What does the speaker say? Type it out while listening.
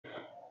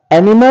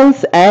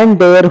animals and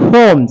their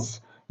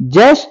homes.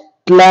 Just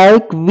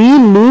like we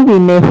live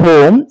in a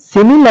home,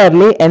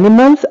 similarly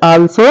animals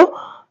also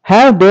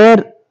have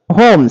their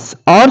homes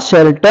or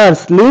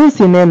shelters.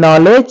 Lives in a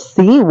knowledge.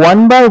 See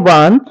one by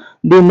one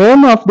the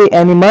name of the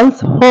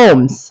animals'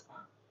 homes.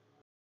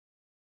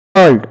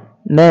 Bird,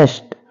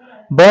 nest.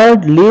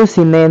 Bird lives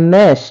in a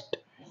nest.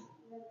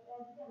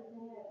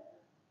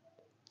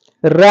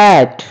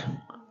 Rat,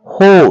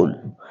 hole.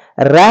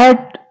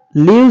 Rat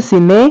lives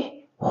in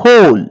a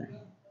hole.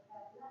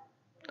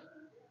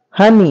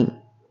 Honey,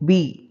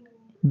 bee.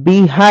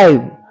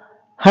 Beehive.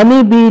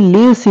 Honeybee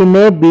lives in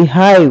a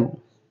beehive.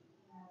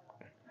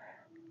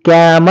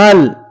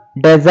 Camel,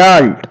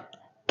 desert.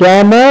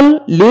 Camel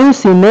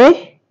lives in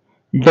a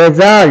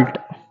desert.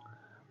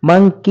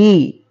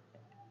 Monkey,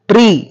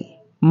 tree.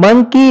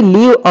 Monkey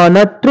live on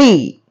a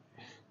tree.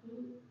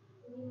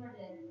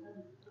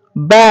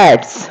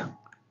 Bats,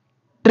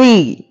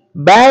 tree.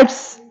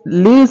 Bats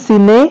lives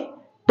in a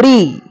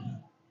tree.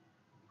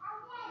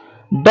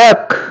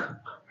 Duck,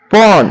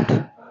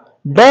 pond.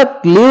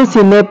 Duck lives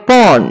in a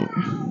pond.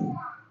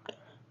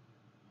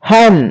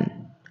 Hen,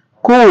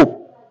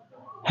 coop.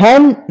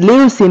 Hen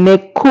lives in a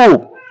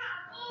coop.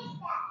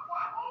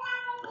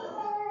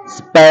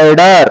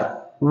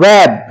 Spider,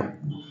 web.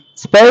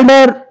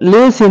 Spider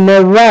lives in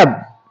a web.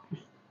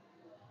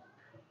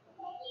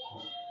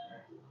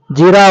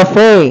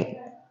 Giraffe,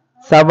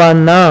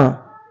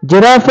 savanna.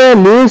 Giraffe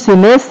lives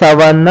in a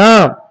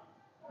savanna.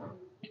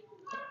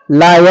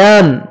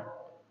 Lion,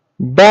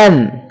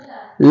 den.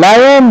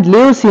 Lion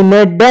lives in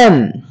a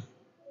den.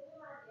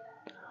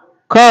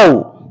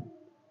 Cow,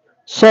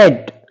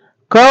 shed.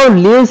 Cow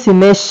lives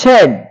in a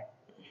shed.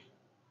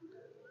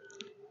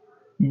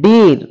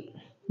 Deer,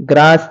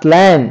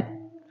 grassland.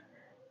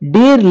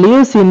 Deer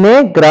lives in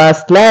a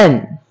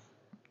grassland.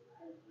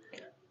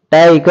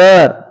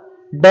 Tiger,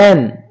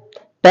 den.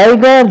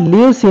 Tiger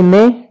lives in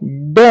a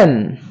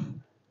den.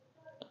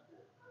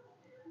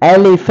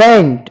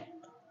 Elephant,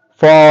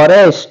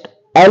 forest.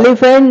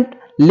 Elephant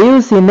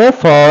lives in a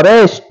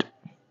forest.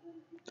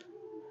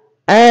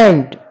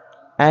 Ant,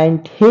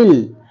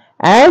 anthill.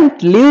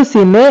 Ant lives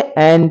in a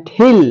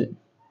anthill.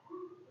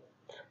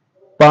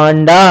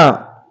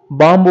 Panda,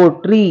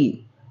 bamboo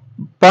tree.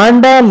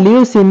 Panda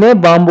lives in a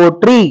bamboo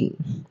tree.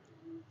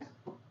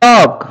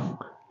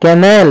 Dog,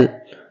 kennel.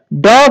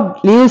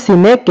 Dog lives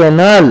in a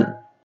kennel.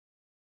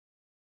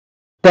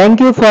 Thank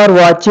you for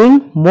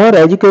watching more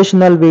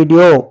educational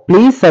video.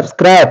 Please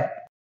subscribe.